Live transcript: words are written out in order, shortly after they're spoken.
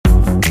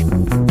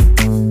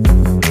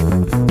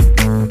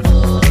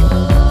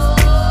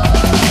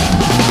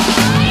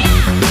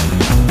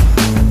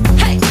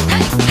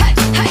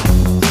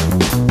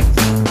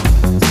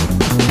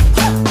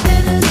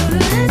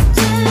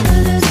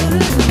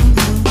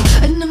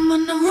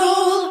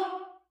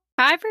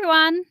Hi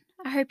everyone,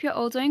 I hope you're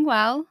all doing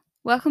well.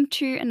 Welcome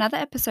to another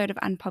episode of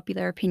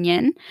Unpopular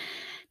Opinion.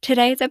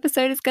 Today's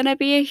episode is going to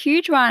be a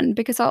huge one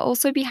because I'll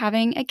also be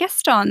having a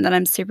guest on that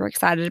I'm super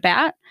excited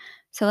about.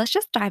 So let's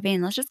just dive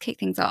in, let's just kick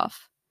things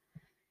off.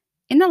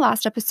 In the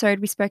last episode,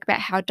 we spoke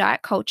about how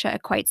diet culture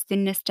equates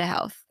thinness to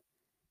health.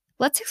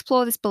 Let's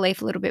explore this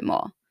belief a little bit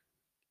more.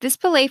 This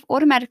belief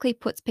automatically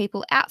puts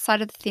people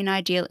outside of the thin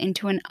ideal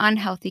into an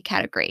unhealthy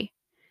category.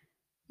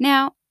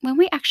 Now, when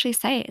we actually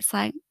say it, it's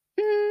like,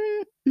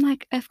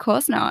 of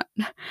course not.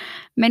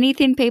 Many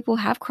thin people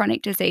have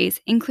chronic disease,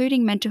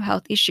 including mental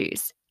health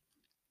issues.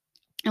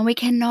 And we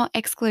cannot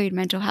exclude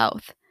mental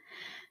health.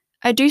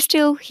 I do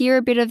still hear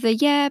a bit of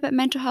but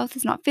mental health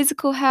is not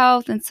physical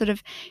health, and sort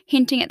of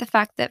hinting at the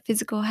fact that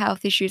physical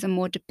health issues are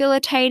more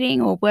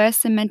debilitating or worse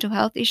than mental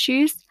health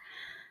issues.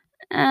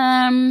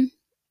 Something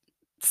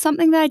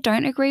that I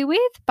don't agree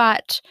with,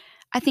 but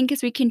I think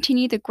as we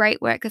continue the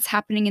great work that's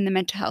happening in the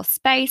mental health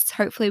space,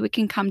 hopefully we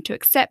can come to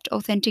accept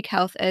authentic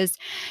health as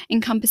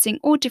encompassing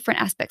all different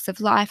aspects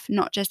of life,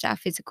 not just our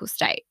physical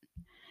state.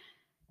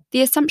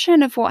 The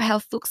assumption of what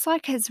health looks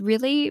like has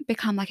really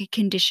become like a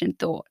conditioned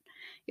thought.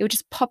 It would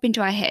just pop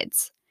into our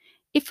heads.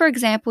 If, for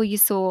example, you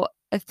saw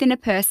a thinner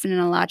person and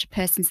a larger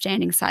person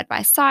standing side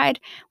by side,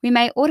 we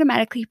may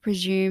automatically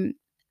presume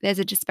there's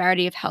a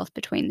disparity of health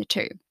between the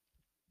two.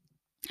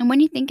 And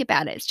when you think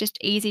about it, it's just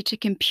easy to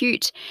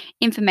compute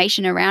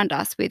information around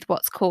us with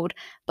what's called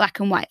black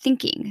and white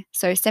thinking.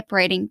 So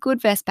separating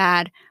good versus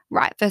bad,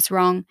 right versus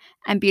wrong,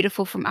 and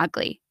beautiful from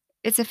ugly.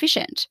 It's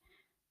efficient.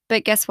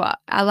 But guess what?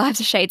 Our lives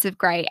are shades of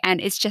grey,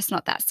 and it's just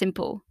not that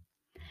simple.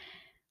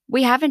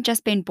 We haven't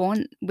just been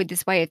born with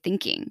this way of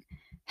thinking.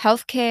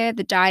 Healthcare,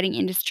 the dieting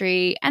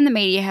industry, and the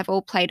media have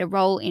all played a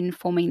role in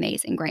forming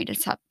these ingrained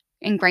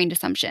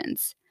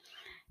assumptions.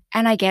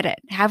 And I get it.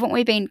 Haven't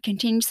we been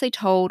continuously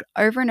told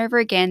over and over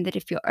again that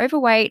if you're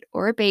overweight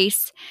or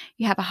obese,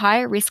 you have a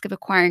higher risk of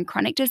acquiring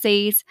chronic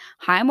disease,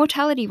 higher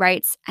mortality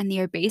rates, and the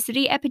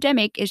obesity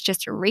epidemic is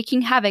just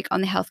wreaking havoc on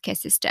the healthcare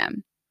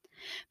system?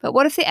 But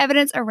what if the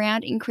evidence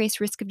around increased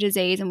risk of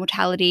disease and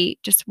mortality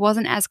just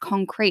wasn't as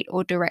concrete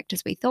or direct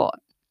as we thought?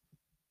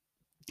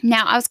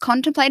 Now, I was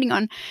contemplating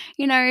on,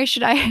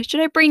 should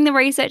I bring the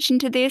research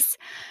into this?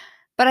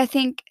 But I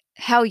think,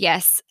 hell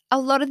yes. A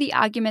lot of the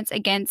arguments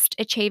against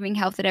achieving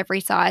health at every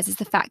size is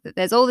the fact that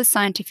there's all this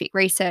scientific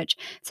research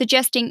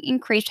suggesting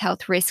increased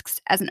health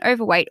risks as an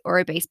overweight or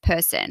obese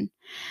person.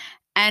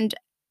 And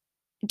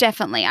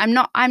definitely, I'm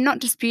not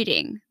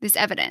disputing this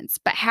evidence,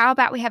 but how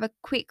about we have a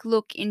quick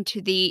look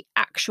into the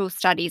actual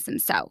studies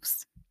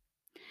themselves?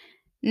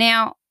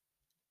 Now,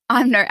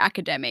 I'm no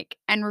academic,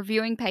 and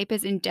reviewing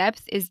papers in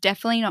depth is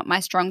definitely not my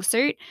strong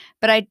suit,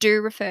 but I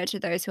do refer to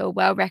those who are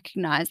well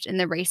recognised in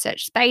the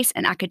research space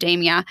and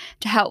academia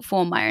to help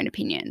form my own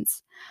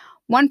opinions.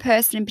 One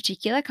person in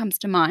particular comes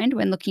to mind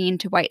when looking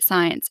into weight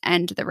science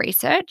and the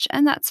research,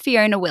 and that's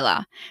Fiona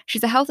Willer.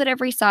 She's a health at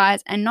every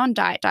size and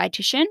non-diet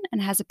dietitian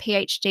and has a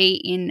PhD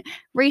in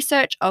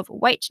research of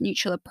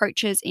weight-neutral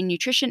approaches in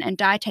nutrition and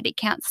dietetic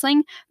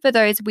counselling for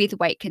those with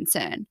weight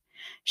concern.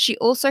 She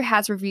also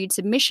has reviewed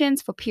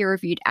submissions for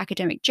peer-reviewed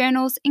academic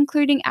journals,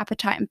 including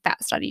appetite and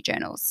fat study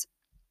journals.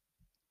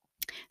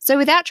 So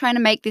without trying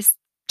to make this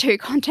too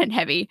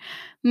content-heavy,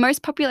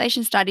 most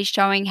population studies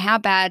showing how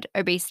bad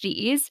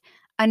obesity is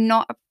are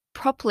not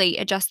properly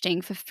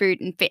adjusting for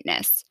food and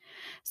fitness.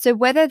 So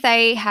whether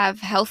they have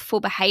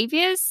healthful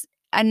behaviours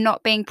are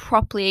not being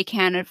properly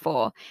accounted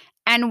for.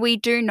 And we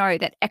do know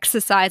that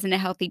exercise and a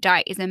healthy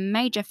diet is a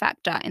major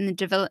factor in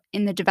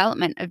the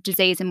development of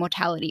disease and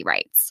mortality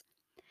rates.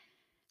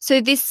 So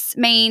this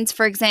means,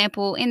 for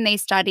example, in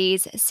these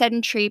studies,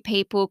 sedentary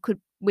people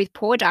with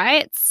poor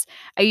diets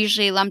are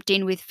usually lumped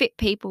in with fit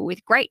people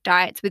with great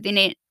diets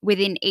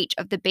within each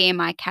of the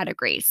BMI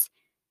categories.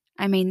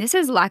 I mean, this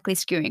is likely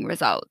skewing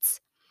results.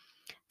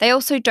 They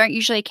also don't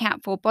usually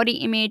account for body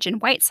image and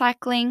weight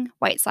cycling.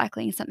 Weight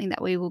cycling is something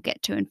that we will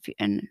get to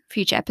in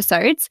future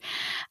episodes.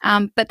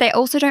 But they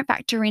also don't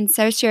factor in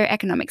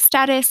socioeconomic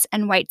status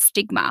and weight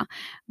stigma,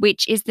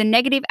 which is the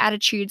negative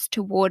attitudes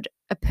toward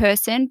a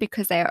person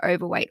because they are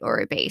overweight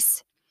or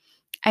obese.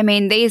 I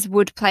mean, these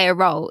would play a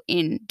role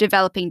in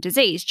developing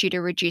disease due to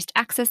reduced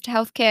access to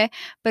healthcare,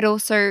 but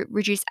also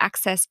reduced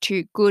access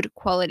to good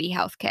quality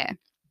healthcare.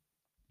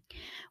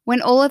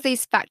 When all of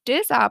these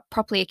factors are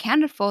properly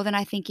accounted for, then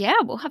I think,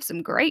 we'll have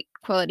some great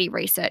quality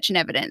research and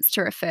evidence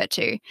to refer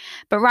to.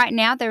 But right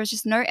now, there is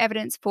just no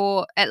evidence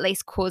for at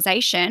least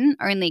causation,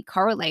 only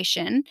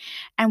correlation,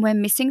 and we're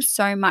missing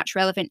so much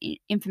relevant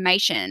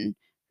information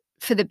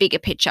for the bigger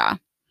picture.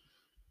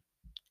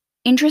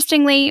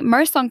 Interestingly,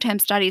 most long-term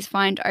studies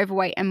find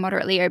overweight and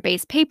moderately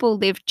obese people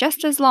live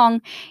just as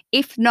long,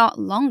 if not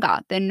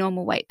longer, than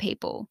normal weight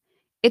people.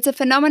 It's a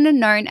phenomenon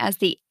known as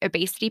the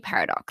obesity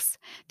paradox.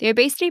 The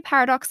obesity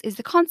paradox is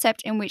the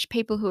concept in which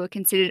people who are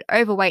considered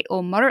overweight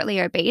or moderately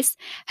obese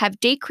have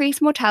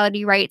decreased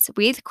mortality rates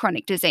with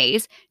chronic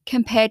disease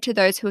compared to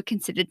those who are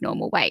considered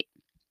normal weight.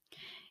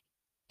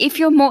 if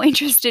you're more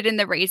interested in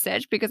the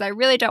research, because I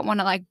really don't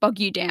want to like bog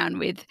you down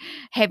with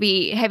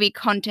heavy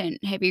content,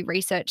 heavy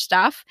research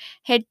stuff,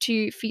 head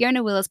to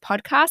Fiona Willer's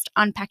podcast,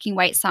 Unpacking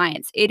Weight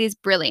Science. It is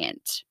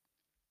brilliant.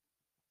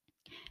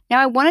 Now,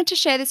 I wanted to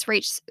share this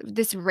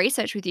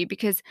research with you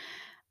because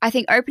I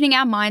think opening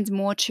our minds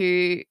more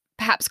to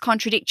perhaps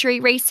contradictory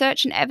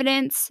research and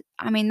evidence,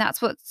 I mean,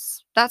 that's what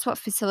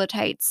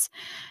facilitates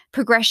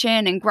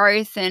progression and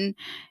growth. And,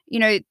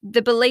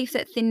 the belief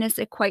that thinness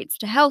equates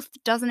to health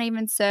doesn't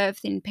even serve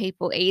thin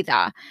people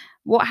either.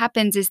 What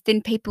happens is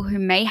thin people who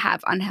may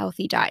have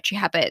unhealthy dietary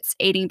habits,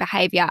 eating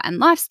behavior,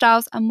 and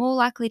lifestyles are more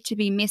likely to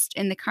be missed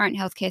in the current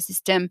healthcare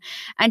system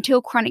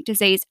until chronic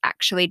disease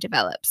actually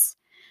develops.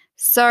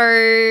 So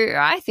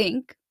I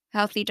think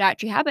healthy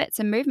dietary habits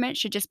and movement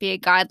should just be a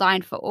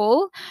guideline for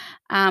all,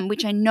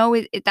 which I know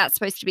that's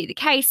supposed to be the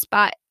case,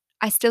 but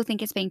I still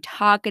think it's being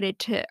targeted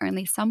to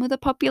only some of the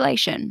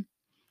population.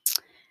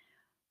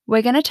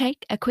 We're going to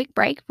take a quick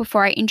break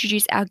before I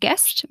introduce our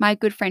guest, my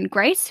good friend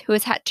Grace, who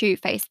has had to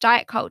face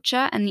diet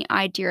culture and the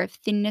idea of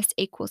thinness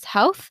equals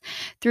health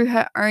through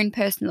her own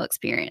personal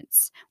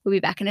experience. We'll be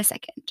back in a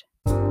second.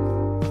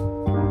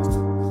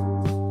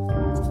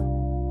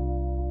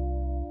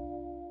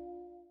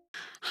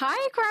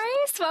 Hi,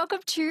 Grace.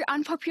 Welcome to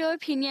Unpopular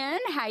Opinion.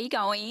 How are you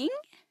going?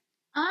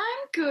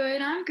 I'm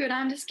good.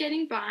 I'm just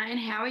getting by. And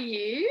how are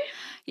you?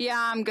 Yeah,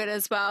 I'm good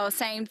as well.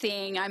 Same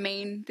thing. I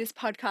mean, this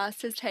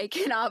podcast has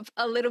taken up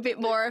a little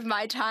bit more of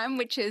my time,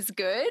 which is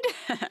good.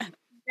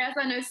 Yes,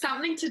 I know,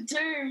 something to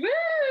do.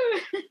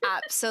 Woo!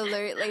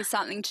 Absolutely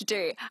something to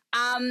do.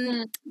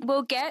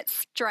 We'll get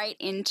straight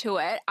into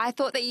it. I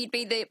thought that you'd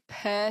be the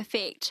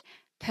perfect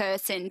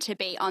person to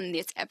be on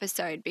this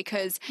episode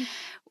because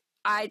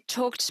I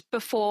talked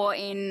before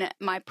in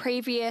my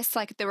previous,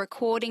 like the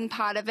recording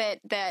part of it,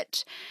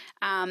 that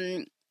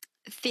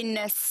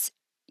thinness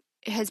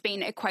has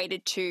been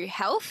equated to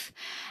health.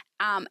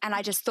 And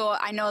I just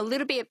thought, I know a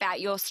little bit about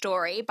your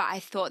story, but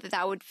I thought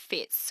that would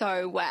fit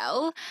so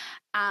well.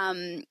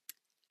 I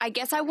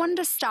guess I wanted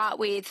to start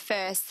with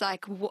first,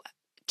 like,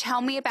 tell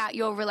me about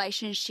your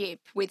relationship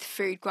with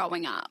food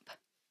growing up.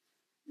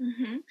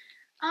 Mm-hmm.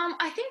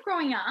 I think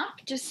growing up,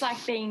 just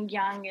like being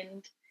young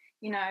and,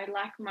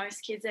 like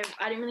most kids,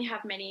 I didn't really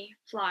have many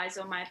flies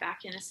on my back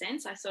in a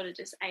sense. I sort of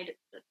just ate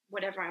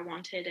whatever I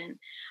wanted, and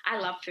I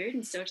love food,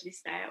 and still to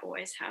this day I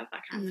always have.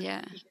 Like I'm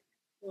a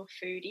real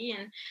foodie,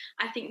 and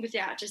I think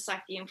without just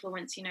like the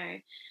influence,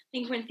 I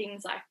think when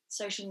things like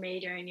social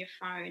media and your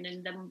phone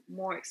and the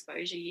more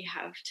exposure you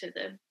have to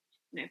the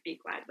big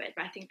wide web,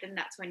 I think then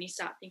that's when you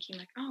start thinking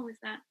like, oh, is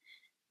that,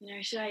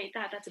 should I eat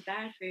that? That's a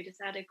bad food. Is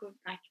that a good,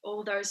 like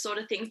all those sort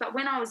of things. But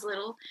when I was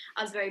little,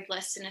 I was very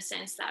blessed in a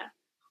sense that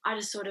I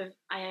just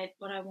I ate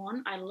what I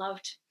want. I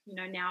loved,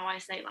 now I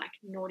say like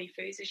naughty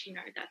foods, as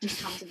that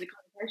just comes with the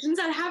connotations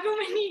that happen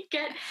when you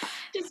get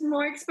just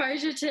more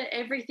exposure to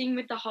everything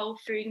with the whole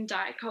food and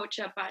diet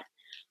culture. But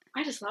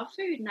I just love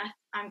food, and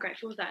I'm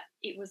grateful that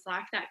it was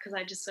like that because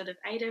I just sort of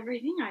ate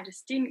everything. I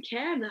just didn't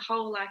care. The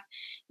whole like,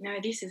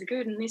 this is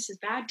good and this is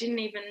bad didn't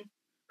even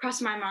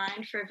cross my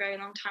mind for a very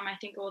long time. I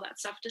think all that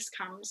stuff just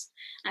comes.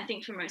 I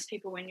think for most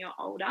people when you're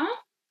older,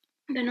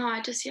 but no,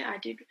 I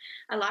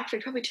like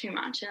food probably too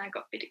much, and I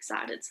got a bit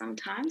excited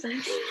sometimes. I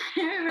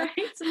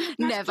think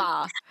Never.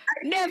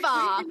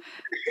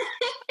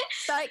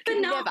 Like, but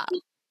no, never.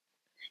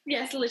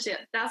 Yes,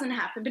 legit, doesn't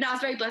happen. But no, I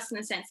was very blessed in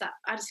the sense that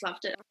I just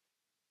loved it.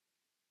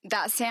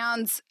 That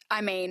sounds,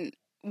 I mean,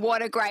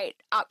 what a great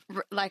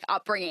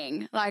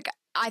upbringing. Like,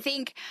 I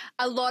think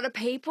a lot of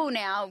people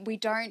now, we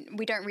don't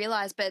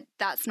realize, but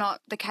that's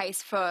not the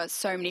case for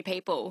so many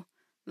people.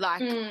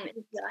 Like,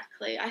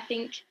 exactly. I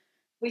think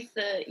with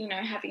the,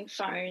 having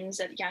phones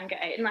at younger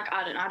age, and like,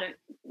 I don't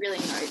really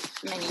know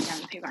many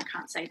young people. I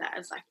can't say that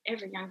as like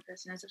every young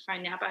person has a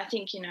phone now, but I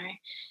think,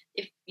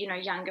 if,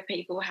 younger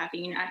people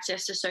having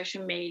access to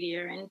social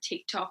media and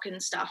TikTok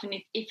and stuff, and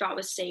if I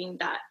was seeing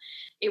that,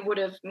 it would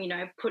have,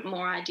 put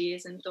more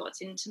ideas and thoughts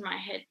into my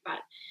head. But,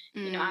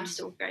 I'm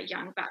still very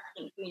young, but I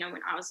think,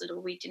 when I was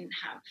little, we didn't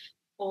have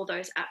all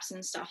those apps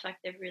and stuff. Like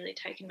they've really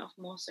taken off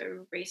more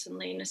so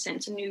recently in a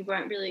sense, and you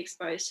weren't really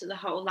exposed to the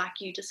whole, like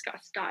you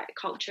discussed, diet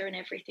culture and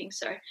everything.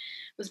 So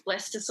was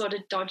blessed to sort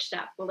of dodge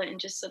that bullet and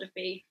just sort of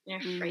be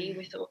free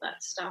with all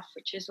that stuff,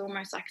 which is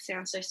almost like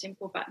sounds so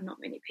simple, but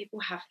not many people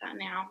have that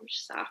now,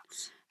 which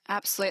sucks.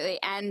 Absolutely.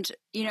 And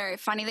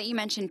funny that you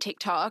mentioned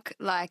TikTok.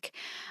 Like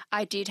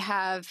I did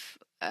have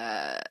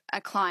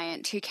a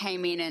client who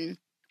came in, and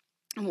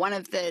one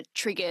of the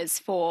triggers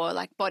for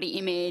like body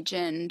image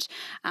and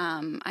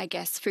I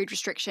guess food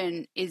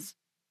restriction is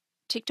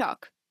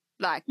TikTok.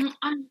 Like,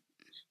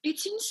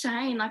 it's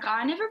insane. Like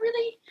I never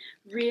really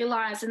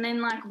realized, and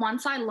then like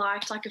once I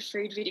liked like a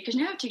food video, because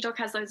how TikTok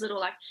has those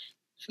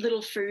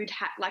little food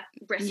like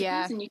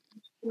recipes, and you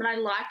can when I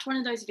liked one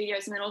of those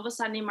videos, and then all of a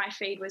sudden in my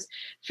feed was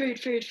food,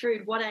 food,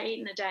 food, what I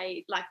eat in a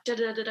day, like da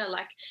da da da,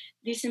 like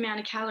this amount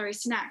of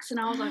calories, snacks, and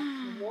I was like,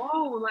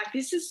 whoa, like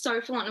this is so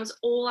full on. It was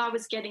all I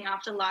was getting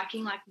after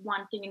liking like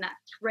one thing, and that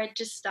thread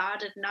just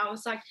started, and I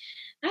was like,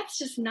 that's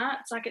just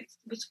nuts. Like it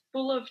was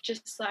full of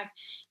just like,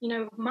 you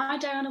know, my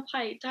day on a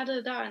plate, da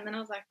da da, and then I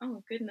was like,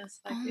 oh goodness,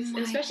 like Oh this,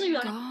 my especially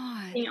like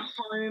God. being at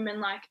home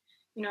and like,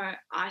 you know,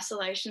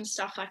 isolation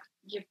stuff, like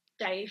your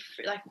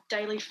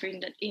daily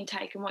food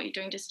intake and what you're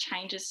doing just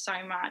changes so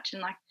much,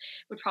 and like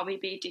would probably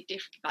be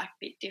a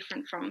bit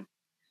different from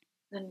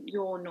than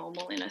your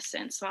normal in a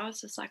sense. So I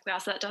was just like, wow,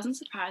 so that doesn't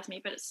surprise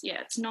me, but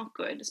it's not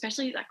good,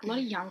 especially like a lot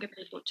of younger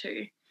people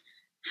too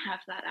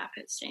have that app,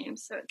 it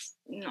seems, so it's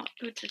not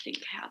good to think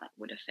how that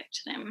would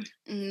affect them.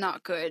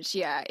 Not good.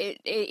 Yeah, it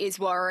is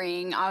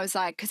worrying. I was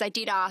like, because I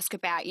did ask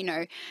about, you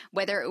know,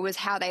 whether it was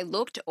how they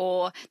looked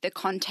or the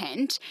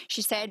content.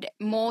 She said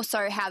more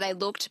so how they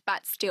looked,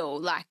 but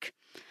still, like,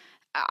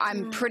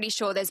 I'm pretty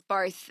sure there's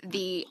both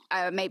the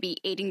maybe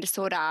eating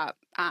disorder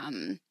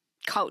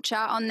culture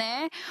on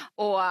there,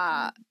 or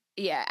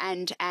yeah,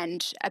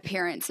 and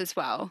appearance as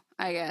well,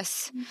 I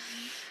guess.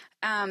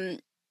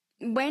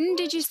 When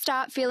did you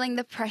start feeling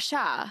the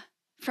pressure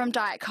from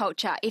diet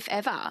culture, if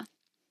ever?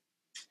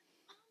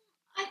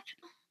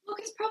 Look,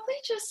 it's probably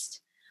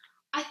just,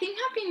 I think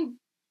I've been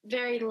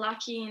very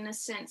lucky in a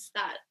sense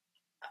that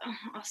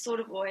I've sort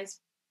of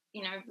always,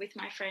 you know, with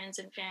my friends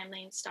and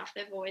family and stuff,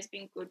 they've always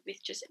been good with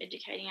just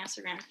educating us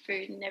around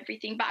food and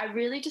everything. But I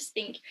really just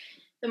think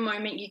the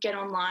moment you get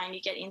online,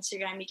 you get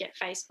Instagram, you get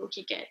Facebook,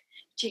 you get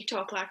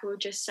TikTok, like we were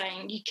just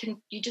saying,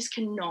 you just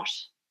cannot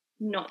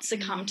not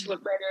succumb to it,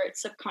 whether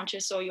it's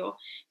subconscious or you're,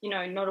 you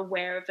know, not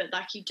aware of it.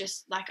 Like you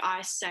just, like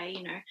I say,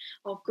 you know,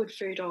 oh, good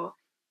food or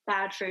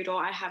bad food,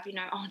 or I have, you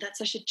know, oh, that's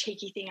such a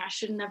cheeky thing, I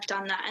shouldn't have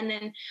done that. And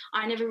then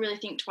I never really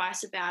think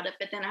twice about it,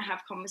 but then I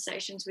have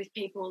conversations with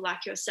people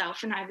like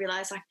yourself and I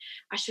realize like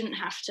I shouldn't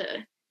have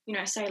to, you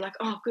know, say like,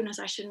 oh goodness,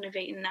 I shouldn't have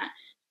eaten that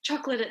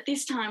chocolate at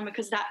this time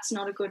because that's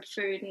not a good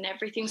food and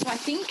everything. So I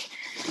think,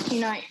 you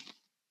know,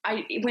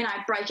 when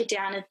I break it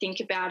down and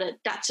think about it,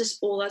 that's just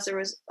all as a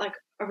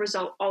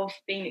result of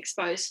being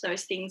exposed to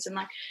those things. And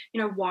like,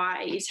 you know,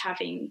 why is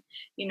having,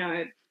 you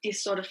know,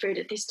 this sort of food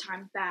at this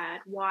time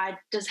bad? Why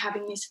does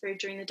having this food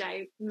during the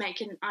day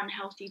make an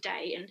unhealthy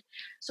day? And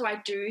so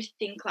I do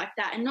think like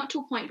that, and not to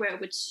a point where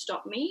it would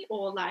stop me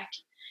or like,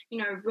 you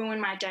know, ruin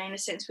my day in a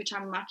sense, which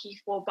I'm lucky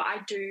for. But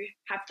I do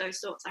have those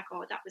thoughts like,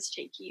 oh, that was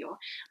cheeky, or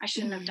I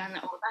shouldn't have done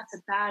that, or that's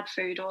a bad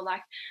food, or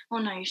like, oh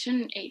no, you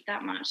shouldn't eat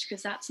that much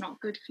because that's not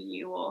good for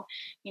you, or,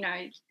 you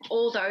know,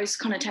 all those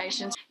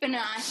connotations. But no,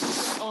 I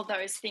think all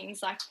those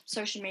things like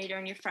social media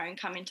and your phone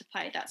come into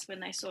play. That's when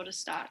they sort of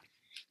start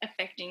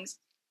affecting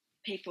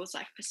people's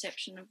like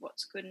perception of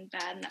what's good and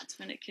bad, and that's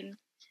when it can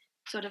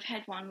sort of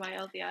head one way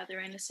or the other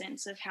in a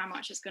sense of how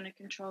much it's going to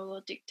control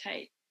or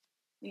dictate,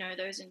 you know,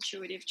 those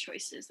intuitive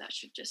choices that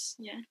should just,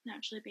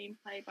 naturally be in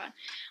play. But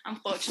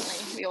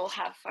unfortunately, we all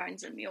have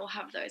phones and we all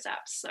have those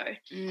apps. So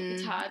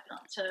it's hard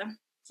not to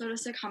sort of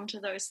succumb to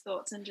those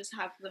thoughts and just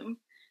have them.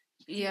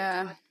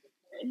 Yeah,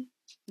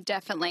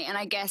 definitely. And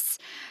I guess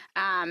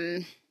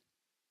I'm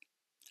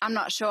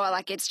not sure,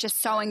 like it's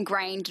just so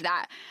ingrained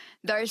that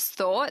those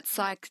thoughts,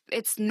 like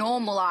it's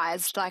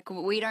normalized. Like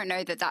we don't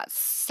know that that's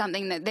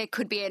something that there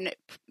could be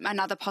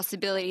another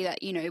possibility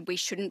that, you know, we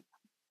shouldn't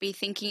be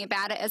thinking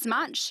about it as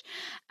much.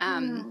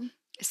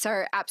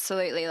 So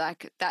absolutely,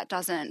 like that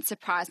doesn't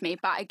surprise me.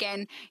 But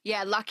again,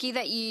 yeah, lucky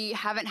that you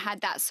haven't had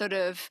that sort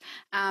of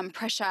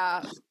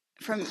pressure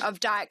of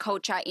diet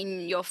culture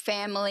in your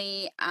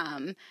family.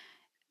 I'm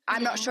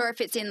not sure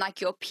if it's in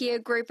like your peer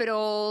group at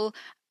all,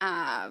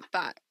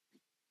 but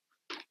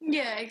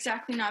yeah,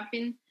 exactly. And I've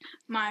been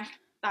my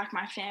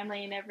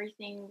family and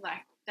everything,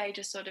 like they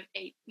just sort of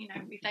eat, you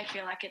know, if they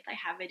feel like it, they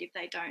have it. If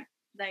they don't,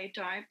 they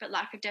don't. But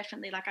like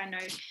definitely, like I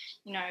know,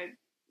 you know,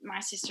 my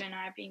sister and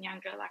I being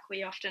younger, like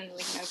we often, you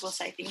know, we'll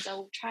say things, oh,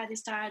 we'll try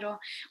this diet, or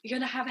we're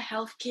going to have a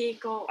health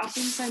kick, or I've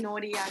been so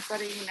naughty, I've got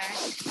to, you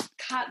know,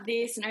 cut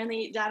this and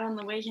only eat that on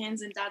the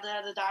weekends and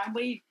da-da-da-da. And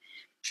we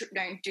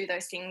don't do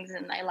those things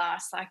and they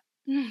last like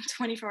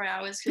 24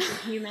 hours because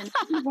we're human.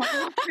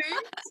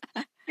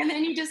 And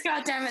then you just go,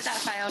 damn it, that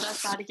failed. I'll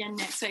start again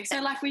next week.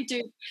 So like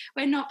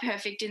we're not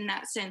perfect in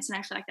that sense. And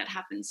I feel like that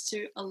happens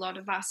to a lot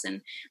of us.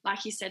 And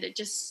like you said,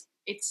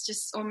 it's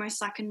just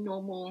almost like a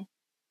normal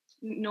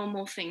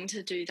thing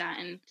to do that.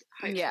 And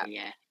hopefully,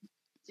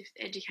 if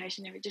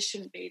education, it just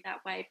shouldn't be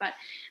that way. But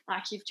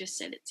like you've just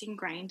said, it's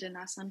ingrained in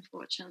us,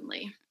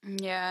 unfortunately.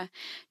 Yeah.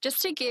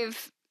 Just to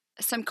give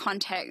some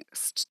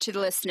context to the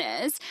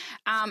listeners,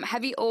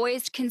 have you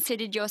always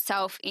considered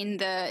yourself in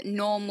the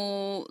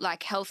normal,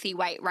 like healthy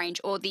weight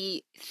range or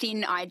the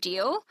thin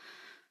ideal?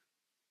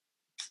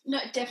 No,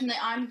 definitely.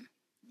 I'm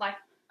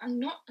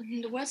not,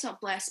 the word's not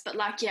blessed, but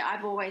like, yeah,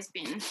 I've always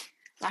been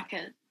like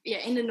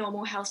in the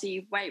normal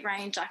healthy weight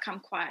range. Like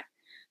I'm quite,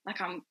 like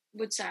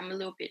would say I'm a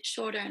little bit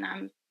shorter and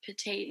I'm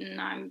petite, and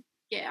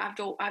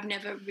I've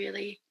never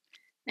really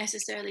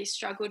necessarily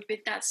struggled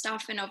with that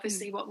stuff. And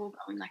obviously what we're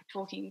going, like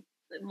talking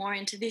more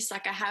into this,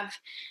 like I have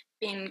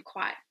been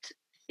quite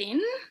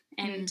thin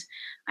and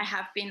I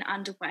have been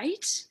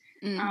underweight.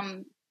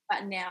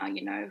 But now,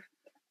 you know,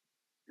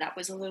 that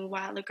was a little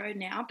while ago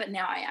now, but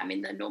now I am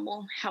in the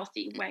normal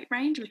healthy weight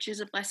range, which is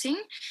a blessing.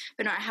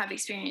 But I have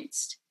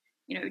experienced,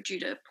 you know, due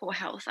to poor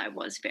health, I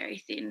was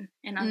very thin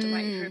and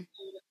underweight for a period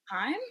of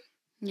time.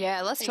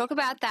 Yeah, let's talk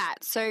about that.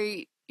 So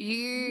I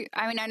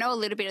mean, I know a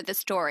little bit of the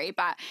story,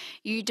 but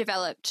you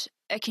developed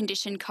a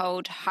condition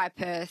called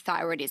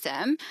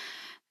hyperthyroidism.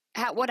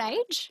 At what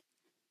age?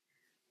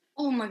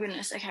 Oh my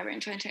goodness. Okay, we're in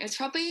 2020. It's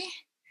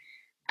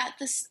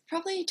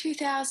probably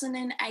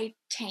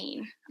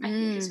 2018, I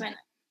think is when,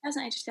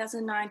 2008,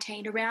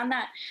 2019, around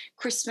that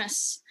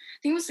Christmas.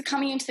 I think it was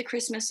coming into the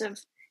Christmas in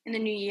the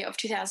new year of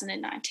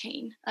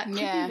 2019. That could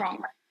be wrong.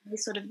 Like,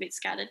 it's sort of a bit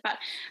scattered, but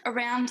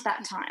around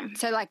that time.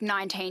 So like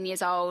 19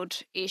 years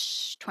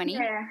old-ish, 20?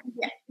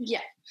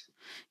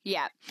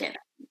 Yeah.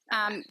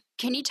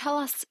 Can you tell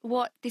us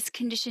what this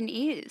condition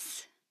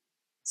is?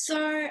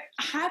 So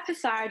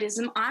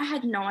hyperthyroidism, I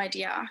had no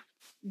idea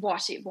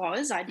what it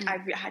was. I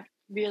had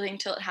really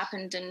until it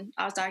happened, and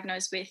I got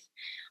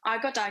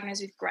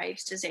diagnosed with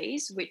Graves'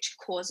 disease, which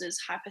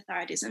causes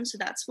hyperthyroidism. So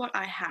that's what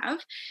I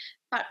have.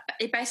 But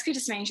it basically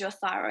just means your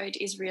thyroid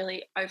is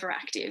really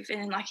overactive.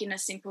 And like in a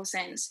simple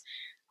sense,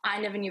 I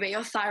never knew, but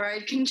your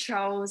thyroid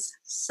controls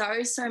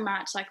so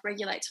much, like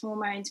regulates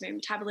hormones, your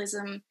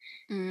metabolism,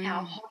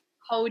 how hot,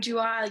 cold you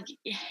are, like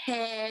your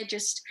hair.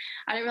 Just,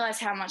 I didn't realize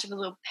how much of a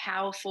little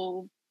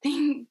powerful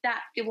thing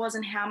that it was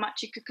and how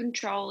much you could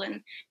control.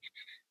 And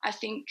I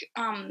think,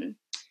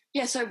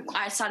 so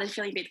I started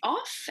feeling a bit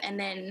off, and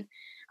then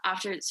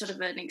after sort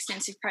of an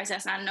extensive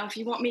process, and I don't know if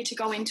you want me to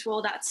go into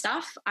all that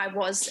stuff, I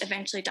was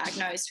eventually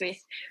diagnosed with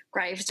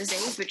Graves'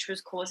 disease, which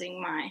was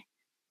causing my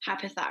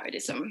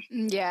hyperthyroidism.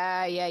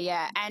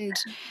 Yeah. And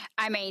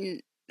I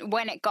mean,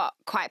 when it got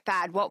quite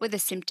bad, what were the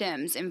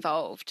symptoms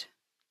involved?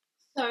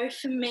 So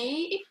for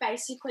me, it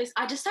basically,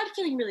 I just started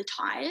feeling really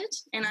tired,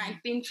 and I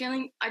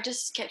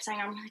just kept saying,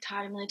 I'm really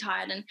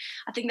tired. And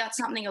I think that's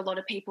something a lot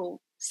of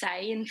people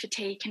say, and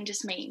fatigue can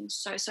just mean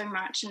so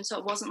much. And so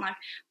it wasn't like,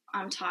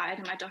 I'm tired,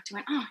 and my doctor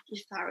went, oh,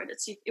 you're thyroid.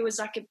 It was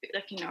like a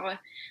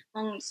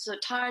long, sort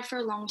of tired for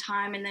a long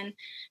time, and then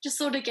just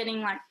sort of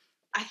getting like,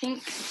 I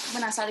think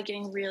when I started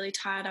getting really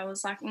tired, I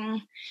was like,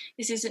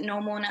 this isn't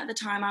normal. And at the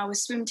time I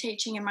was swim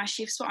teaching, and my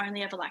shifts were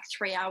only ever like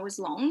 3 hours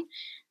long.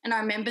 And I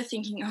remember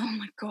thinking, oh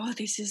my God,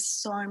 this is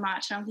so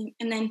much. And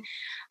then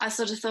I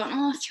sort of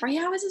thought, 3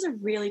 hours is a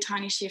really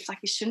tiny shift. Like,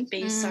 it shouldn't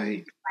be so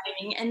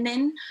draining. And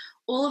then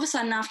all of a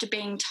sudden, after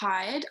being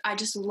tired, I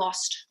just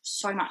lost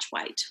so much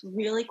weight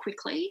really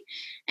quickly.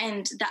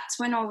 And that's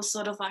when I was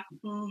sort of like,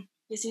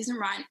 this isn't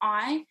right.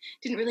 I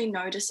didn't really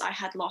notice I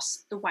had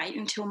lost the weight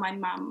until my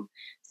mum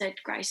said,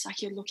 Grace,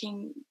 like, you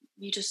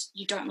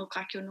don't look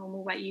like your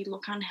normal weight. You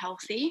look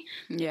unhealthy.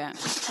 Yeah.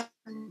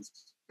 Friends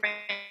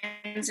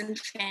and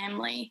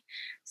family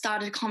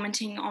started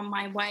commenting on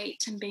my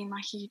weight and being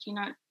like, you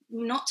know,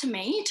 not to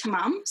me, to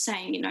mum,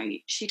 saying, you know,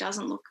 she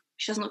doesn't look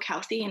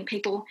healthy, and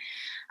people,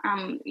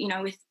 you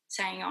know, with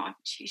saying, oh,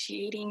 she's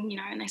eating, you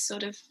know, and they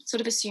sort of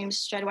assumed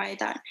straight away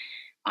that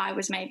I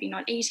was maybe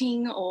not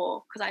eating,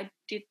 or because I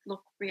did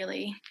look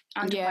really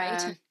underweight.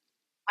 Yeah.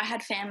 I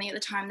had family at the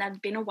time that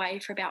had been away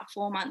for about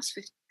 4 months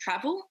with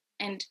travel,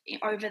 and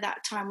over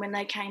that time when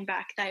they came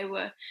back, they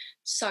were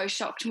so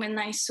shocked when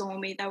they saw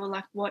me. They were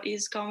like, what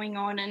is going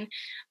on? And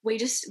we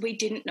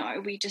didn't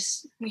know. We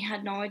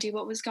had no idea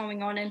what was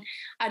going on. And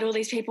I had all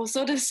these people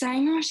sort of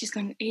saying, oh, she's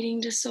got an eating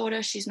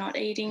disorder, she's not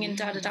eating, and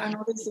da-da-da, and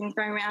all these things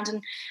going around.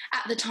 And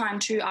at the time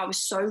too, I was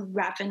so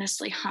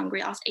ravenously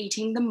hungry. I was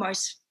eating the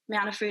most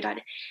amount of food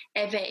I'd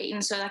ever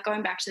eaten. So like,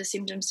 going back to the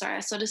symptoms, sorry,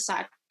 I sort of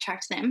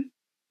sidetracked them.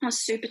 I was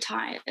super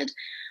tired.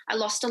 I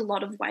lost a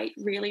lot of weight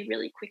really,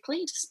 really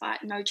quickly,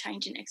 despite no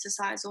change in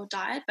exercise or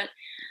diet. But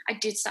I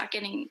did start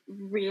getting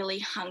really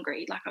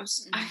hungry. Like,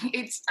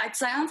 it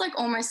sounds like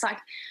almost like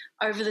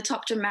over the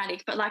top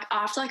dramatic, but like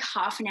after like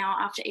half an hour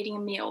after eating a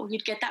meal,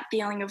 you'd get that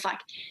feeling of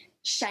like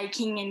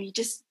shaking, and you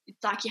just,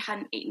 like, you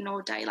hadn't eaten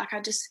all day. Like, I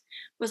just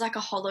was like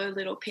a hollow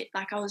little pit.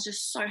 Like, I was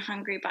just so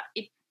hungry, but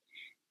it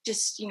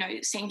just, you know,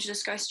 seemed to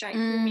just go straight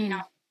through me. And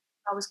I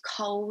was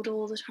cold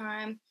all the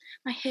time.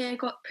 My hair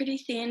got pretty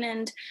thin.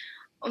 And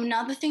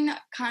another thing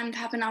that kind of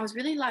happened, I was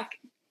really like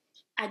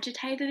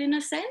agitated in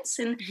a sense.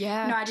 And you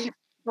know, I didn't,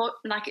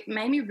 like, it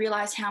made me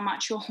realize how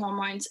much your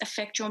hormones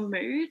affect your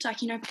mood.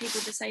 Like, you know,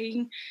 people just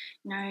saying,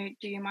 you know,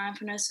 do your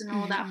mindfulness and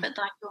all that, but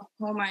like your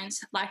hormones,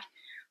 like,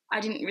 I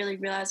didn't really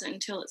realize it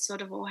until it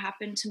sort of all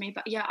happened to me.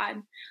 But yeah,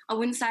 I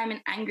wouldn't say I'm an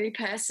angry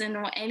person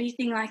or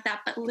anything like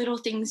that, but little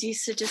things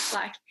used to just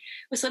like,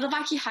 were sort of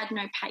like you had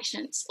no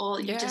patience, or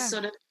you just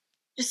sort of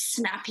just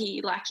snappy.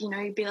 Like, you know,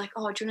 you'd be like,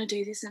 oh, do you want to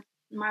do this? And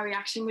my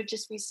reaction would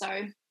just be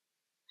so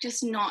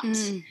just not,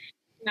 you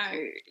know,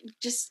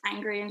 just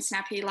angry and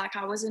snappy. Like,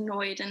 I was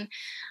annoyed, and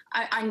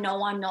I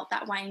know I'm not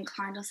that way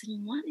inclined. I was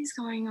thinking, what is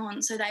going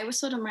on? So they were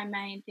sort of my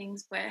main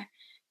things where,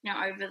 you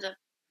know, over the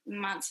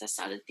months I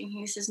started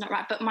thinking this is not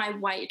right. But my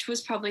weight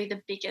was probably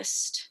the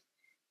biggest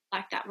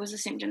like that was a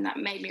symptom that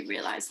made me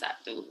realize that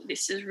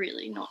this is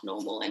really not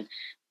normal, and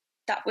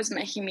that was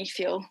making me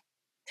feel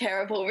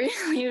terrible.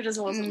 Really, it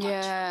just wasn't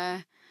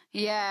much.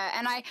 Yeah,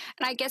 and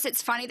I guess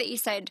it's funny that you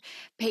said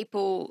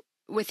people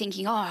were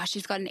thinking, oh,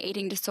 she's got an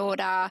eating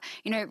disorder.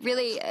 You know,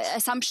 really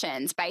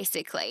assumptions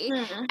basically,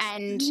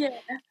 and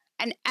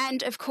Yeah.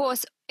 And of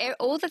course,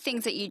 all the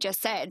things that you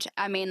just said,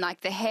 I mean,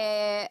 like the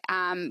hair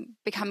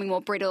becoming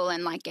more brittle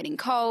and like getting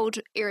cold,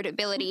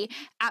 irritability,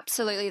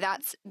 absolutely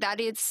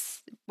that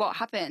is what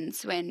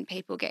happens when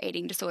people get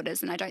eating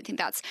disorders. And I don't think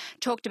that's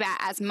talked about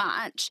as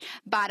much.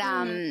 But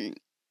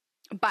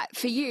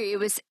for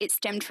you, it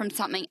stemmed from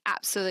something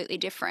absolutely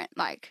different,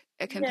 like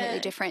a completely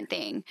different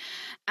thing.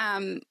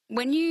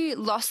 When you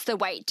lost the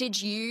weight,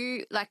 could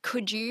you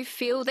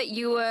feel that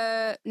you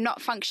were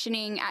not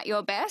functioning at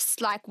your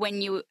best, like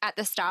when you at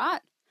the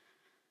start?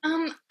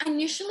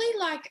 Initially,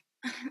 like,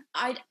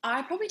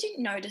 I probably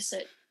didn't notice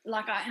it.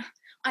 Like,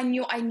 I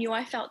knew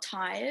I felt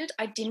tired.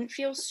 I didn't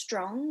feel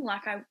strong.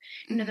 Like,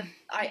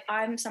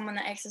 I'm someone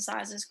that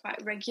exercises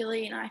quite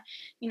regularly, and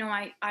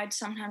I'd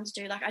sometimes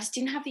do, like, I just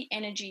didn't have the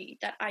energy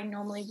that I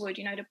normally would,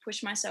 to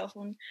push myself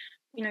and,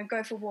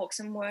 go for walks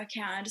and work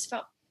out. I just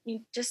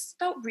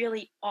felt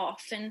really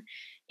off. And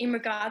in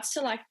regards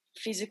to, like,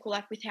 physical,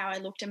 like with how I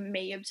looked and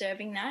me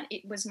observing that,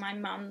 it was my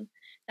mum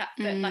that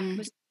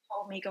was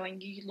told me, going,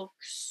 you look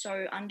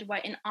so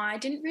underweight. And I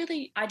didn't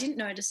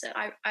notice it.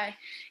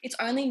 It's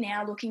only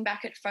now looking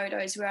back at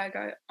photos where I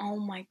go, oh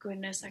my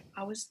goodness, like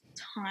I was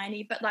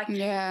tiny. But like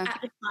at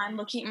the time,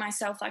 looking at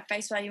myself, like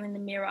face value in the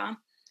mirror,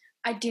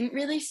 I didn't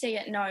really see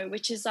it, no,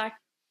 which is like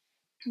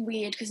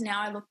weird, because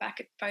now I look back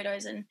at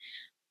photos and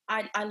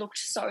I looked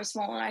so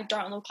small, and I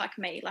don't look like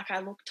me. Like I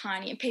look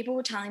tiny, and people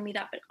were telling me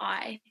that, but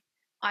I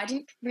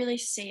didn't really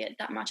see it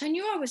that much. I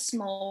knew I was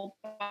small,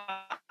 but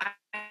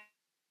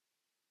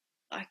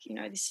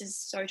this is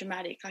so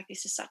dramatic. Like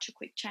this is such a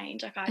quick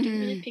change. Like I didn't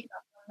really pick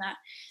up on that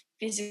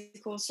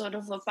physical sort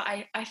of look, but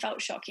I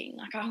felt shocking.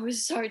 Like I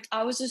was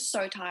just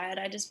so tired.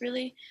 I just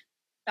really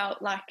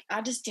felt like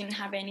I just didn't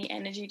have any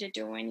energy to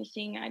do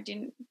anything. I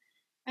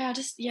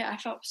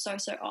felt so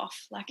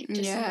off. Like it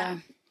just so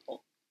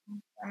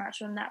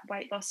much on that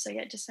weight loss. So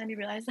yeah, it just made me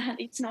realize that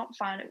it's not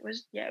fun. It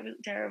was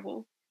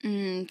terrible.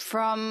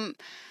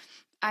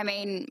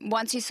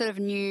 Once you sort of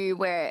knew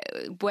where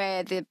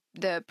the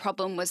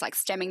problem was like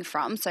stemming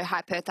from, so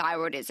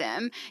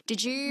hypothyroidism,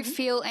 did you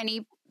feel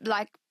any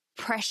like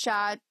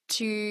pressure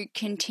to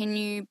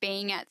continue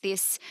being at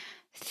this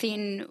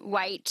thin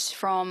weight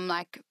from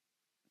like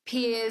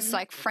peers,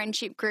 like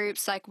friendship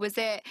groups? Like was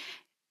that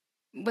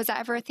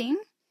ever a thing?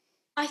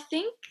 I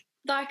think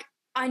like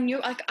I knew,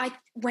 like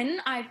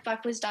when I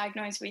was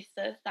diagnosed with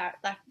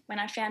when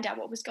I found out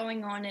what was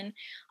going on and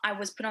I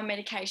was put on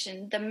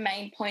medication, the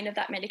main point of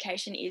that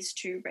medication is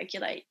to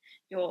regulate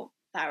your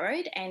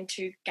thyroid and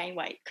to gain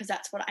weight, because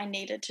that's what I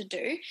needed to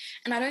do.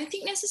 And I don't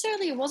think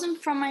necessarily it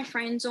wasn't from my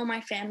friends or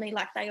my family,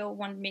 like they all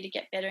wanted me to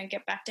get better and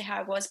get back to how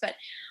I was, but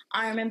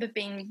I remember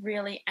being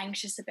really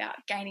anxious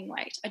about gaining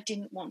weight. I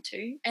didn't want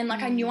to, and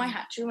like I knew I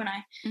had to, and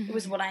it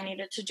was what I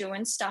needed to do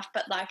and stuff,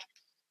 but like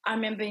I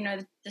remember,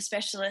 the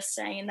specialists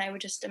saying, and they were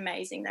just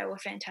amazing. They were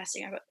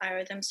fantastic. I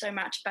owe them so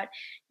much. But,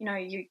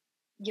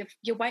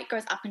 your weight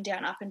goes up and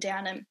down.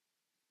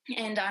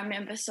 And I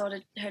remember sort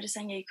of her just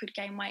saying, yeah, you could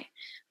gain weight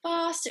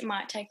fast. It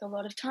might take a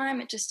lot of time.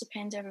 It just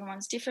depends.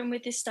 Everyone's different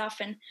with this stuff.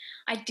 And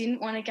I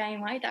didn't want to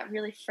gain weight. That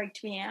really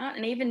freaked me out.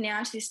 And even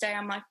now to this day,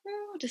 I'm like,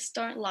 I just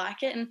don't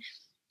like it. And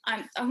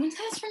I wouldn't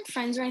say it's from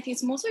friends or anything.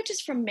 It's more so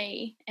just from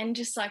me, and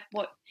just like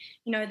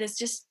there's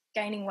just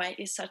gaining weight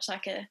is such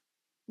like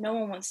no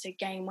one wants to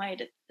gain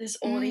weight. There's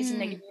all these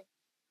negative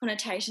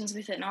connotations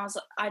with it, and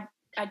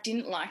I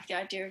didn't like the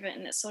idea of it,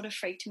 and it sort of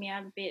freaked me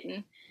out a bit,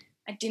 and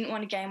I didn't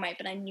want to gain weight,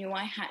 but I knew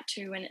I had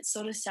to, and it's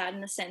sort of sad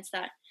in the sense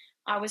that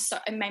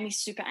it made me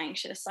super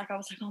anxious. Like I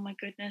was like, oh my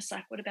goodness,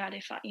 like what about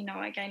if I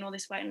gain all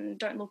this weight and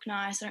don't look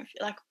nice, I don't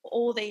feel like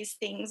all these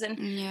things, and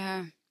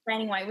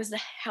gaining weight was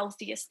the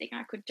healthiest thing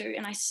I could do,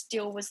 and I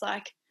still was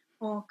like,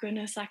 oh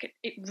goodness, like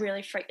it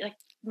really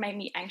made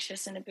me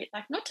anxious and a bit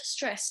like not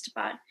distressed,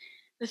 but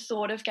the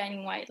thought of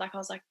gaining weight, like I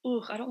was like,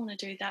 oh, I don't want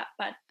to do that.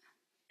 But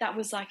that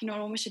was like, it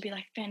almost should be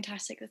like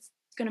fantastic. It's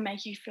going to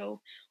make you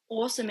feel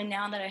awesome. And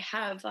now that I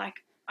have, like,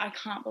 I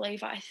can't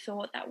believe I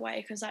thought that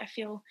way, because I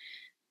feel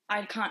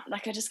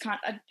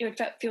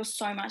it feels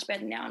so much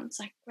better now. And it's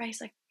like, Grace,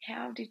 like,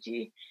 why did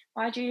you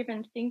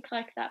even think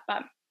like that?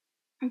 But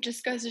it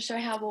just goes to show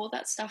how all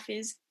that stuff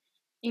is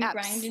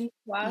ingrained into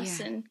us.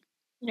 Yeah. And,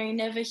 you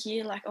never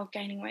hear like, oh,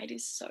 gaining weight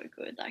is so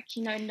good. Like,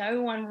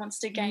 no one wants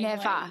to gain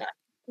weight. Like,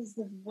 was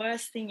the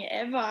worst thing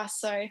ever.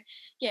 So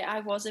yeah,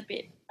 I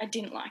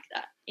didn't like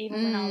that.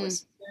 Even when I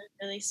was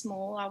really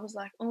small, I was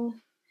like, oh,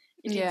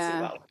 it didn't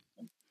sit well.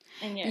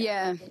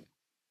 And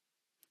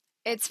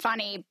it's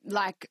funny,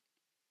 like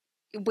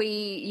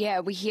we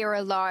hear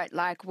a lot,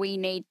 like we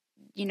need,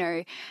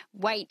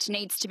 weight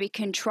needs to be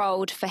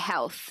controlled for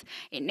health.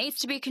 It needs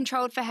to be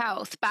controlled for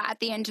health. But at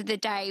the end of the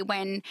day,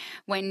 when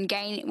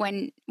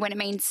it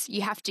means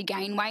you have to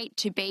gain weight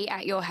to be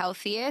at your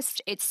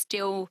healthiest, it's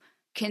still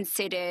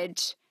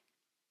considered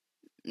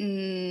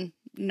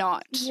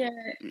not,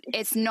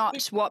 it's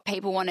not what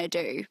people want to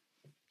do.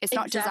 It's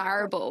not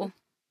desirable.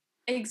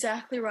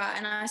 Exactly right.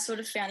 And I sort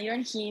of found you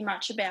don't hear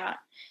much about,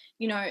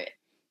 you know,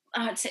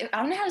 I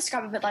don't know how to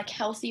describe it, but like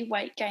healthy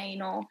weight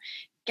gain or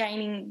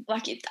gaining,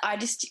 like I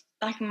just,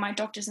 like my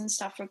doctors and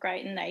stuff were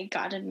great and they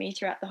guided me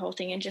throughout the whole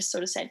thing and just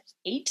sort of said,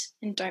 eat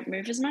and don't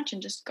move as much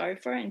and just go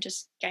for it and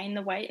just gain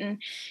the weight.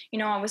 And, you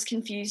know, I was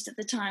confused at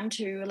the time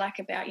too, like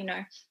about, you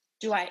know,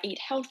 do I eat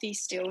healthy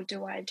still?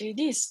 Do I do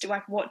this?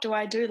 What do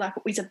I do? Like,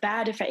 is it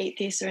bad if I eat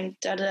this? And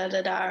da da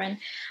da da. And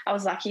I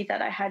was lucky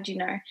that I had, you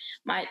know,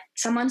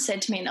 someone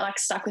said to me and it like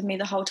stuck with me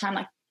the whole time.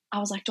 Like, I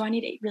was like, do I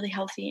need to eat really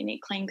healthy and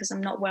eat clean because I'm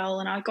not well?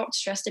 And I got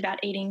stressed about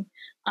eating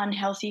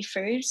unhealthy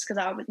foods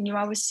because I knew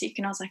I was sick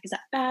and I was like, is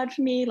that bad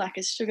for me? Like,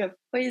 is sugar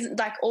poison?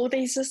 Like all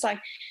these just like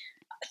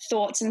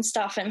thoughts and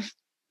stuff. And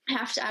I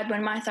have to add,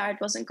 when my thyroid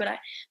wasn't good, I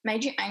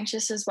made you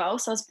anxious as well.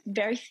 So I was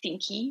very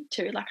thinky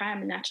too. Like I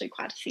am naturally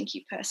quite a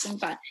thinky person,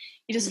 but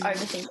you just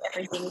overthink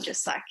everything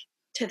just like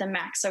to the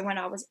max. So when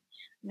I was,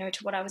 you know,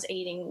 to what I was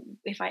eating,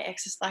 if I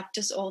exercise, like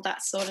just all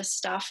that sort of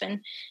stuff.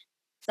 And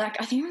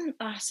like I think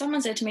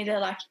someone said to me they're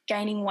like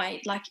gaining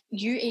weight, like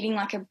you eating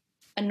like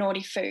a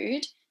naughty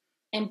food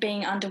and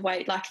being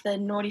underweight, like the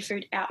naughty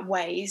food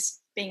outweighs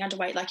being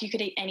underweight. Like you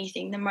could eat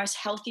anything. The most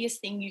healthiest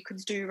thing you could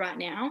do right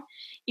now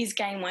is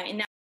gain weight.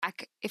 And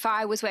like if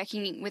I was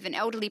working with an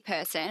elderly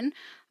person,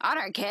 I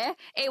don't care.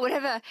 Eat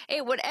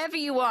whatever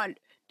you want.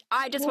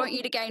 I just want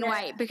you to gain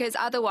weight because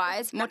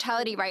otherwise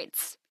mortality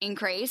rates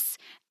increase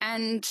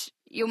and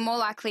you're more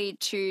likely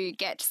to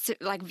get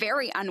like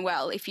very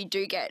unwell if you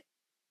do get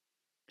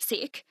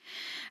sick.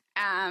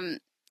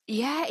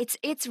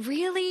 It's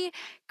really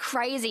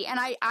crazy. And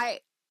I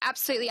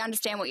absolutely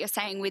understand what you're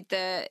saying with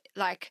the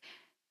like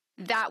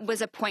that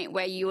was a point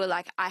where you were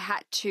like, I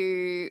had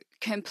to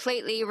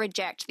completely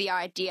reject the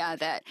idea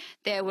that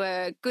there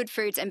were good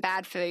foods and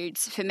bad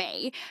foods for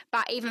me.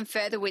 But even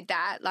further with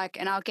that, like,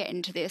 and I'll get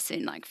into this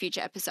in like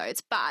future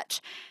episodes, but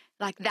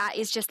like that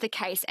is just the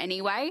case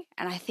anyway.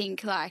 And I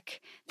think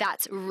like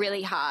that's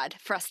really hard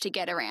for us to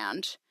get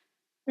around.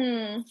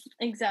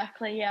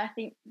 Exactly. Yeah, I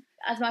think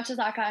as much as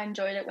like I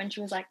enjoyed it when she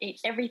was like, eat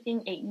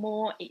everything, eat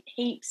more, eat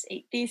heaps,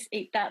 eat this,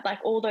 eat that, like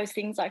all those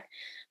things, like,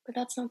 but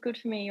that's not good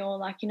for me. Or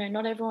like, you know,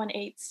 not everyone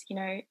eats, you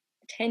know,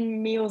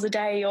 10 meals a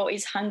day or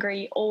is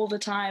hungry all the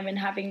time and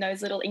having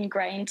those little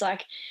ingrained,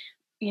 like,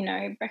 you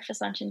know,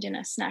 breakfast, lunch and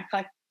dinner snack,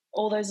 like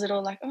all those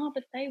little like, oh,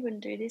 but they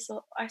wouldn't do this,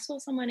 or I saw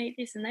someone eat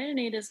this and they didn't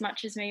eat as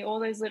much as me. All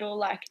those little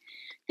like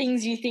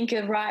things you think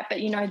are right,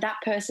 but you know, that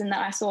person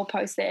that I saw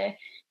post there,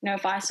 you know,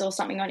 if I saw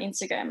something on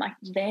Instagram, like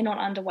they're not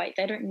underweight,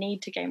 they don't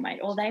need to gain weight,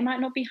 or they might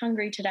not be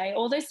hungry today,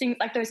 all those things,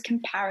 like those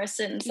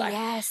comparisons,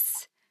 like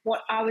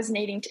what I was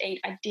needing to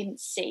eat, I didn't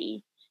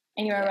see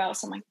anywhere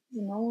else. I'm like,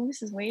 no,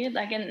 this is weird.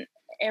 Like, and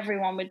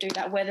everyone would do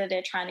that, whether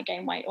they're trying to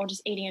gain weight or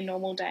just eating a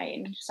normal day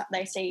and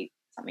they see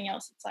something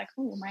else. It's like,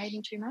 oh, am I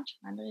eating too much?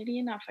 Am I not eating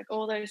enough? Like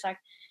all those like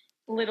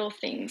little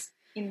things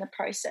in the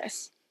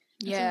process.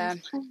 Yeah.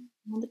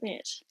 A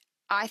bit.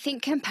 I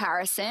think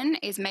comparison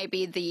is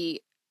maybe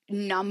the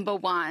number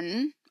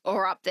one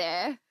or up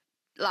there,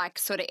 like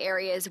sort of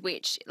areas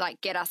which like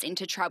get us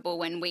into trouble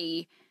when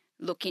we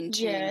look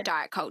into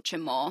diet culture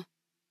more.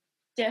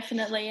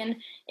 Definitely. And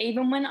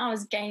even when I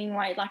was gaining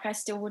weight, like I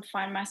still would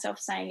find myself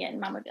saying it and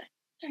Mum would be like,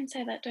 don't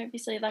say that, don't be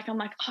silly. Like I'm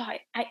like, oh,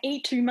 I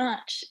eat too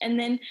much. And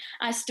then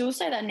I still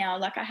say that now.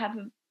 Like I have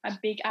a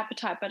big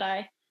appetite, but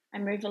I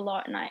move a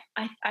lot and I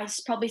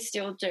probably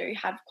still do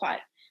have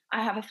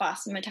I have a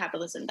fast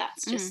metabolism.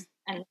 That's just,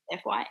 and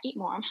therefore I eat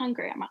more. I'm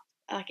hungry. I'm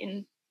like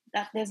in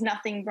that, there's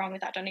nothing wrong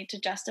with that. I don't need to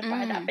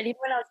justify that. But even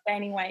when I was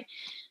gaining weight,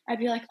 I'd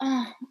be like,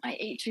 oh, I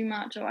eat too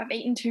much, or I've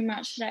eaten too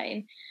much today.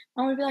 And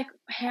I would be like,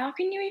 how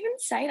can you even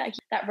say that?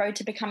 That road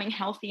to becoming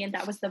healthy, and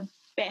that was the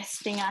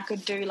best thing I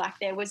could do. Like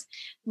there was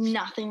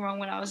nothing wrong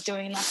when I was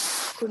doing, like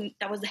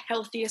that was the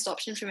healthiest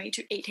option for me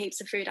to eat heaps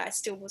of food. I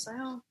still was like,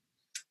 oh,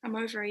 I'm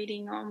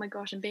overeating. Oh my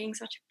gosh, I'm being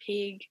such a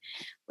pig.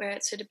 Where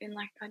it should have been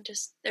like,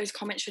 those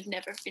comments should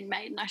never have been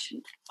made, and I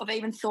shouldn't have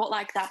even thought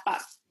like that.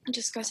 But it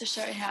just goes to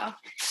show how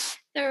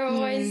there are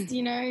always,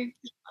 you know,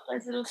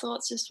 those little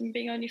thoughts just from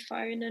being on your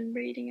phone and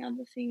reading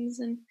other things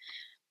and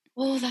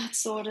all that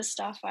sort of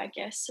stuff, I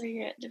guess. So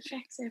yeah, it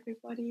affects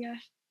everybody.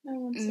 No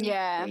one's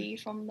free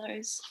from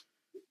those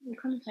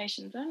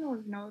connotations. I don't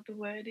even know what the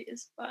word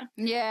is, but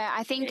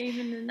I think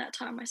even in that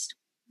time, I still.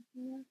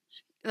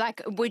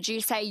 Like, would you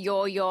say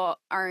you're your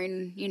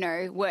own, you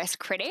know, worst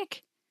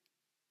critic?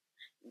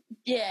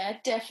 Yeah,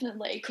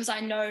 definitely. Because I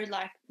know,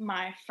 like,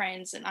 my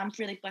friends, and I'm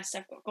really blessed.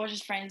 I've got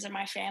gorgeous friends, and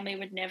my family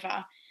would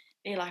never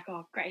be like,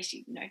 "Oh, Grace,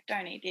 you know,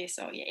 don't eat this,"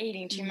 or "You're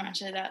eating too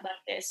much of that."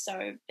 Like,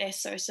 they're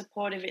so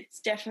supportive. It's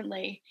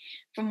definitely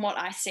from what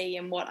I see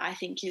and what I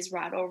think is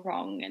right or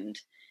wrong, and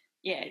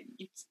yeah,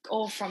 it's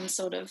all from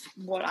sort of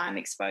what I'm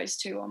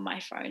exposed to on my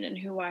phone and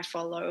who I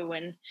follow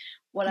and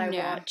what I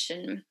watch,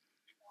 and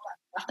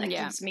that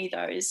gives me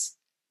those,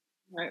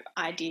 you know,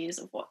 ideas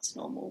of what's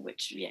normal,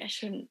 which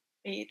shouldn't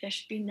be. There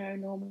should be no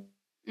normal.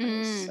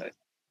 So,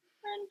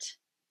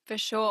 For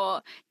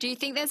sure. Do you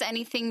think there's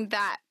anything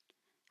that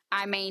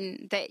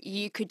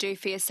you could do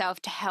for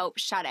yourself to help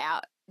shut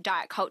out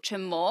diet culture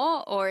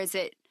more, or is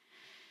it,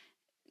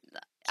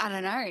 I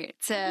don't know,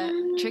 it's a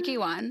tricky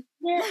one?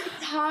 Yeah,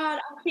 it's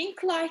hard. I think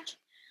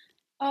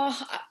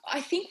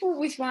I think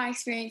with my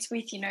experience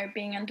with,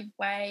 being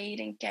underweight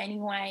and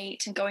gaining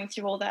weight and going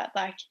through all that,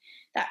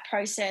 that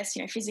process,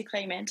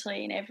 physically,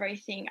 mentally and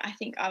everything, I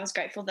think I was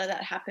grateful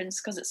that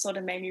happens, because it sort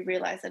of made me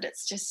realize that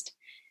it's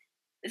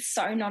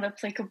so not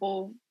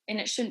applicable. And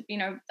it shouldn't,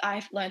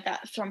 I've learned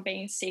that from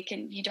being sick,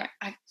 and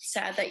I'm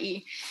sad that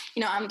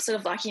I'm sort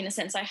of lucky in a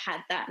sense I had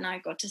that, and I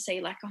got to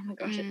see oh my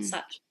gosh, it's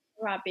such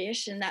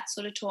rubbish, and that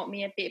sort of taught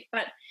me a bit.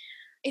 But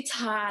it's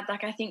hard.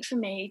 I think for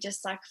me,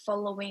 just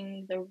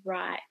following the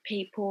right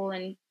people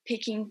and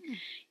picking,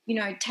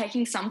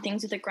 taking some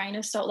things with a grain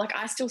of salt.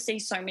 I still see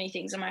so many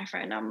things on my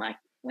phone. I'm like,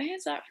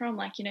 where's that from?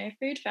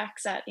 Food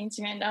facts at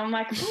Instagram. And I'm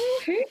like,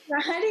 who's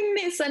writing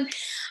this? And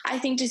I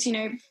think just,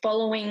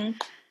 following,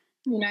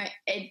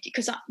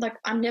 because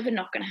I'm never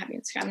not going to have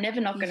Instagram. I'm never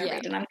not going to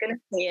read, and I'm going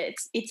to see it.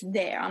 It's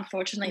there.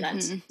 Unfortunately,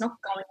 that's not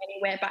going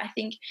anywhere. But I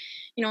think,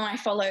 I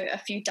follow a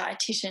few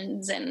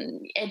dietitians,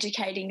 and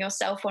educating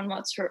yourself on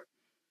what's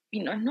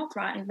not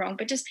right and wrong,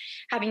 but just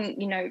having,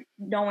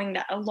 knowing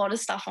that a lot of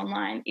stuff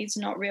online is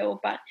not real.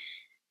 But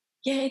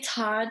yeah, it's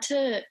hard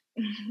to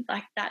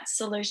that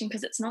solution,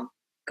 because it's not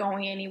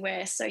going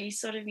anywhere. So you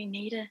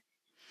need to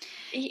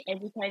be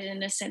educated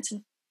in a sense,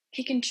 and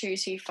pick and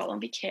choose who you follow,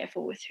 and be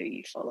careful with who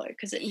you follow,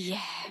 because whether you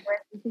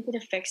think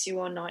it affects you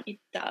or not, it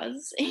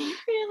does. It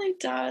really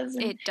does.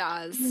 It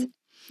does.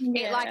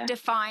 Yeah. It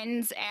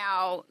defines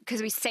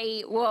because we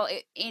see,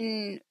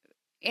 in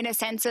a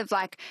sense of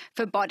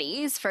for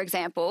bodies, for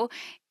example,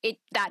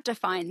 that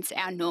defines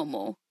our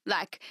normal.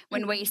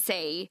 When we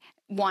see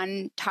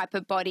one type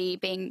of body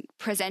being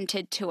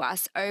presented to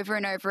us over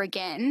and over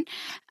again,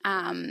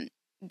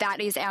 that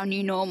is our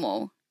new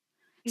normal.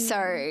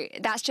 So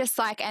that's just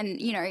and,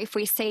 if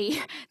we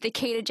see the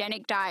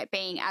ketogenic diet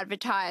being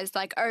advertised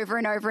over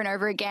and over and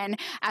over again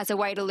as a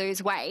way to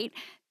lose weight,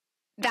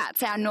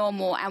 that's our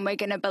normal, and we're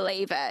going to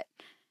believe it.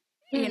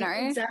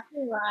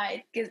 Exactly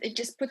right, because it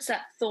just puts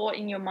that thought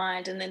in your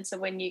mind, and then so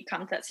when you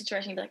come to that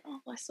situation, you're like, oh,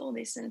 I saw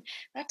this and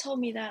that told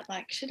me that,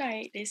 should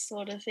I eat this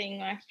sort of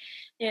thing?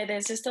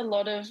 There's just a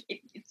lot of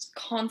it's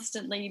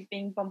constantly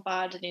being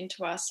bombarded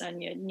into us on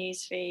your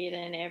news feed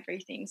and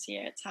everything. So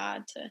it's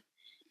hard to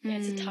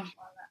it's a tough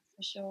one, that's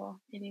for sure.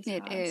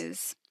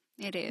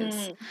 It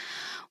is.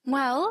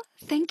 Well,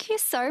 thank you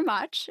so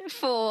much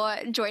for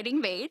joining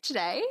me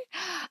today.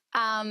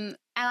 And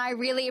I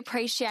really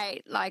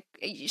appreciate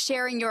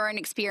sharing your own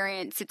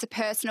experience. It's a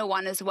personal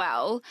one as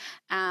well.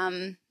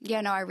 I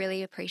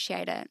really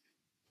appreciate it.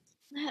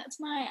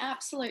 It's my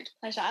absolute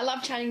pleasure. I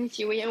love chatting with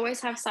you. We always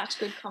have such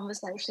good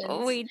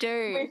conversations. We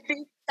do. With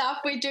this stuff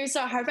we do.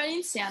 So I hope I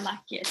didn't sound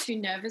too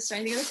nervous or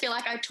anything. I feel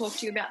like I talk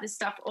to you about this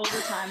stuff all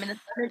the time, and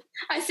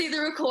I see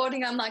the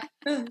recording, I'm like,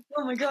 oh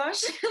my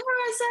gosh, what am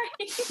I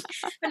saying?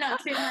 But no,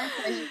 it's been my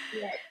pleasure.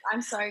 Yeah,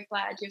 I'm so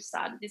glad you've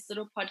started this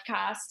little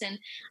podcast, and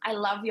I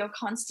love your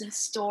constant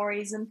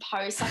stories and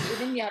posts.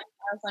 Even the other day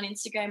I was on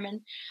Instagram,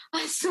 and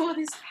I saw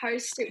this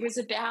post. It was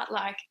about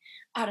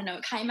I don't know,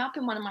 it came up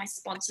in one of my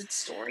sponsored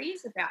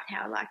stories about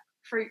how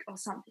fruit or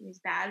something is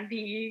bad for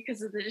you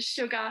because of the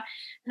sugar.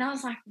 And I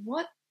was like,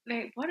 what?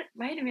 Wait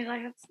a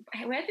minute,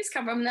 where did this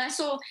come from? And I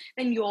saw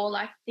then your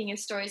thing of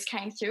stories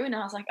came through, and I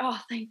was like, oh,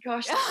 thank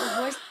gosh, that's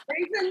the voice of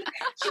reason.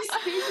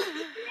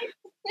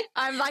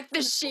 I'm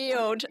the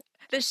shield.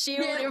 The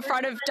shield in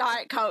front of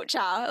diet culture.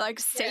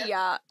 See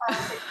ya.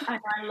 And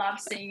I love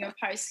seeing your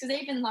posts, because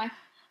even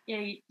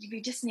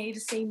we just need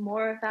to see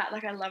more of that.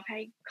 I love how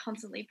you're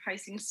constantly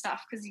posting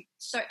stuff, because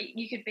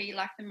you could be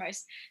the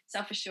most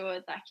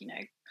self-assured,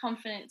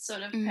 confident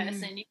sort of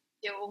person. You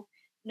still,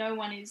 no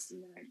one is,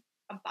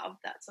 above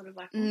that sort of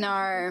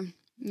no.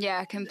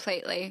 Yeah,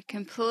 completely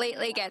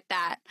get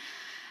that.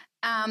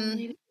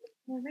 Marina.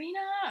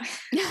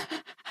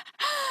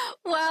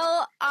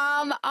 Well,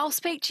 I'll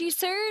speak to you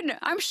soon,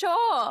 I'm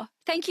sure.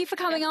 Thank you for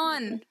coming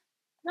on.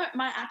 No,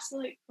 my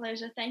absolute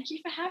pleasure. Thank you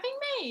for having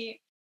me.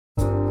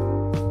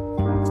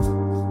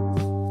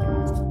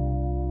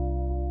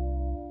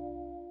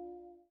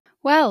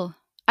 Well,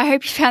 I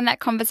hope you found that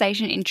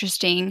conversation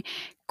interesting.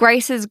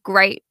 Grace is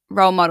great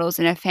role models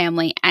in her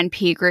family and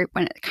peer group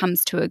when it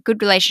comes to a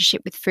good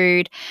relationship with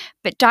food,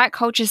 but diet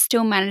culture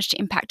still managed to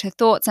impact her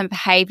thoughts and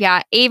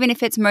behaviour, even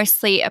if it's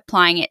mostly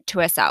applying it to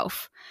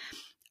herself.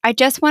 I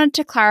just wanted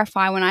to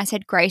clarify, when I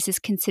said Grace is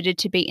considered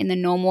to be in the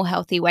normal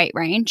healthy weight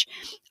range,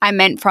 I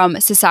meant from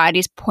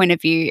society's point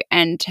of view,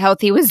 and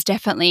healthy was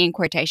definitely in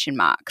quotation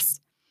marks.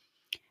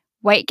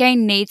 Weight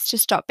gain needs to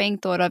stop being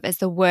thought of as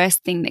the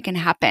worst thing that can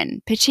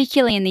happen,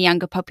 particularly in the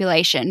younger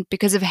population,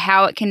 because of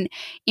how it can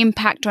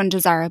impact on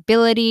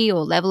desirability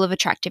or level of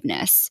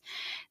attractiveness.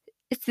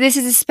 This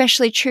is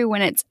especially true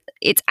when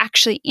it's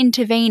actually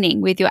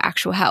intervening with your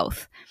actual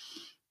health.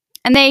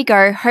 And there you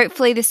go.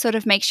 Hopefully this sort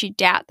of makes you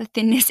doubt the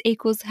thinness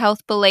equals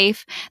health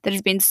belief that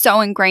has been so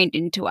ingrained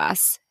into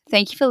us.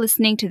 Thank you for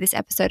listening to this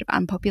episode of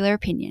Unpopular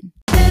Opinion.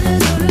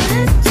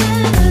 Let's do